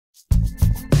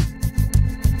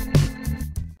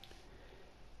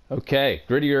Okay,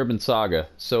 Gritty Urban Saga.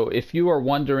 So if you are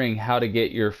wondering how to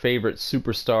get your favorite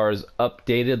superstars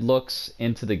updated looks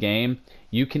into the game,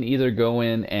 you can either go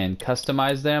in and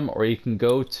customize them, or you can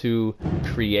go to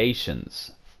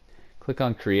Creations. Click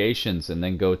on Creations and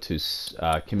then go to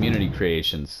Community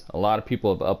Creations. A lot of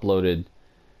people have uploaded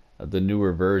the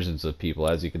newer versions of people.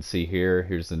 As you can see here,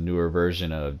 here's the newer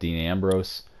version of Dean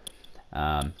Ambrose.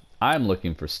 I'm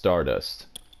looking for Stardust.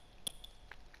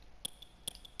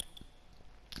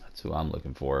 That's who I'm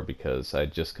looking for, because I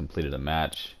just completed a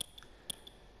match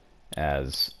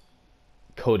as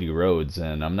Cody Rhodes,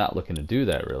 and I'm not looking to do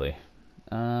that really.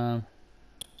 Yeah,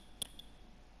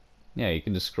 you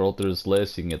can just scroll through this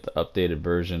list. You can get the updated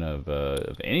version of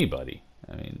anybody.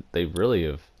 I mean, they really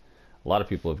have. A lot of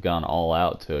people have gone all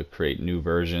out to create new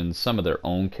versions, some of their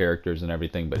own characters and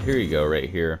everything. But here you go, right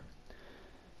here,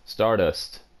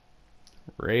 Stardust,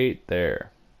 right there.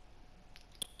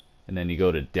 And then you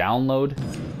go to download.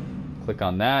 Click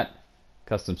on that.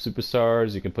 Custom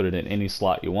superstars. You can put it in any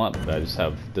slot you want, but I just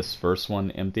have this first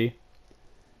one empty.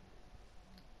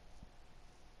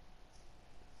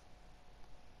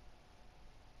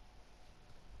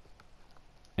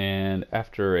 And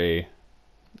after a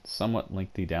somewhat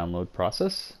lengthy download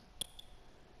process,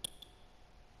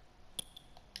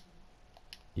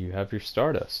 you have your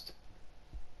Stardust.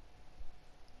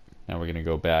 Now we're going to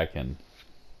go back and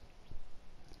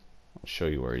I'll show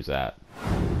you where he's at.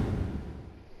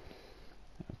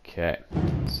 Okay,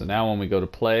 so now when we go to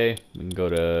play, we can go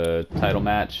to title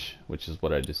match, which is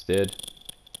what I just did.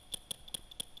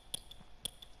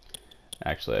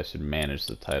 Actually, I should manage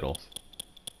the title.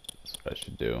 That's what I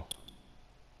should do.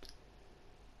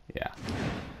 Yeah,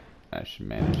 I should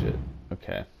manage it.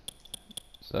 Okay,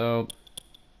 so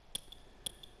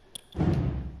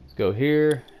let's go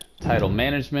here, title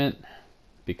management,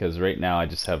 because right now I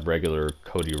just have regular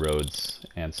Cody Rhodes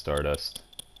and Stardust.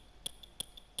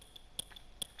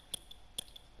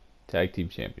 Tag Team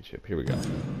Championship, here we go.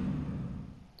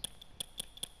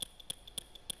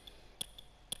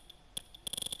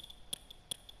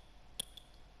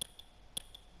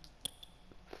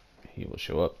 He will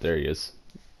show up, there he is,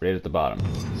 right at the bottom.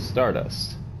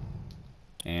 Stardust.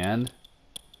 And,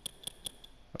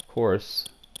 of course,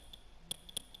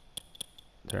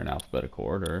 they're in alphabetical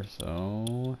order,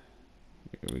 so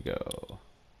here we go.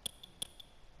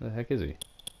 Where the heck is he?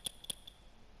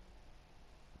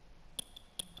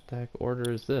 What the heck order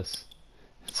is this?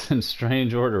 It's in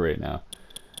strange order right now.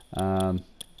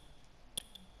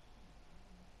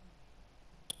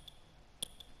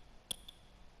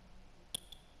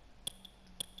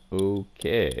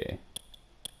 Okay.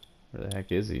 Where the heck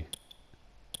is he?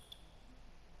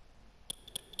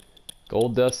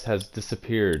 Goldust has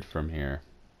disappeared from here.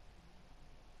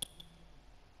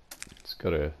 Let's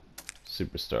go to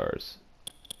Superstars.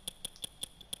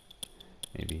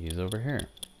 Maybe he's over here.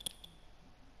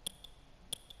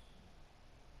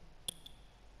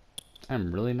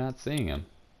 I'm really not seeing him.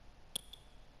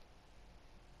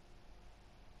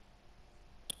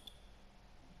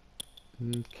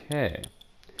 Okay.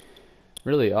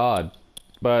 Really odd,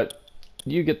 but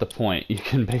you get the point. You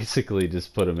can basically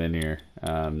just put them in here.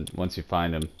 Once you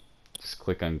find them, just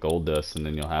click on Goldust and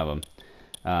then you'll have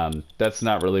them. That's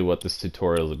not really what this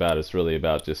tutorial is about. It's really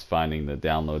about just finding the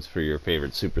downloads for your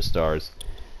favorite superstars.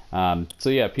 So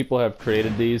yeah, people have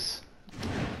created these.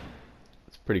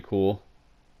 It's pretty cool.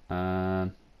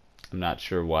 I'm not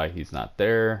sure why he's not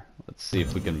there. Let's see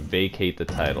if we can vacate the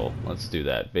title. Let's do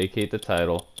that. Vacate the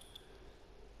title.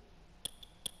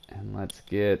 And let's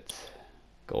get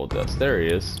Goldust. There he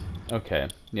is. Okay.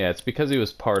 Yeah, it's because he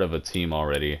was part of a team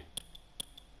already.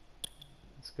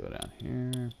 Let's go down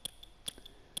here.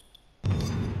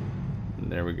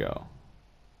 And there we go.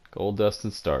 Goldust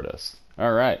and Stardust.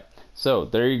 Alright. So,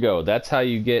 there you go. That's how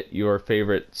you get your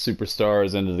favorite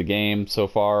superstars into the game so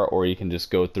far, or you can just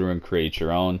go through and create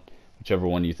your own. Whichever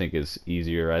one you think is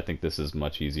easier. I think this is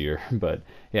much easier. But,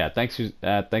 yeah, thanks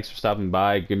for stopping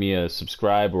by. Give me a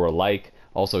subscribe or a like.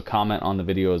 Also, comment on the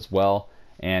video as well,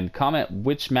 and comment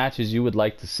which matches you would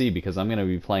like to see, because I'm going to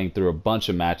be playing through a bunch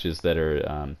of matches that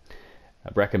are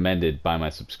recommended by my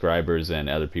subscribers and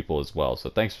other people as well. So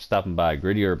thanks for stopping by.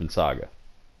 Gritty Urban Saga.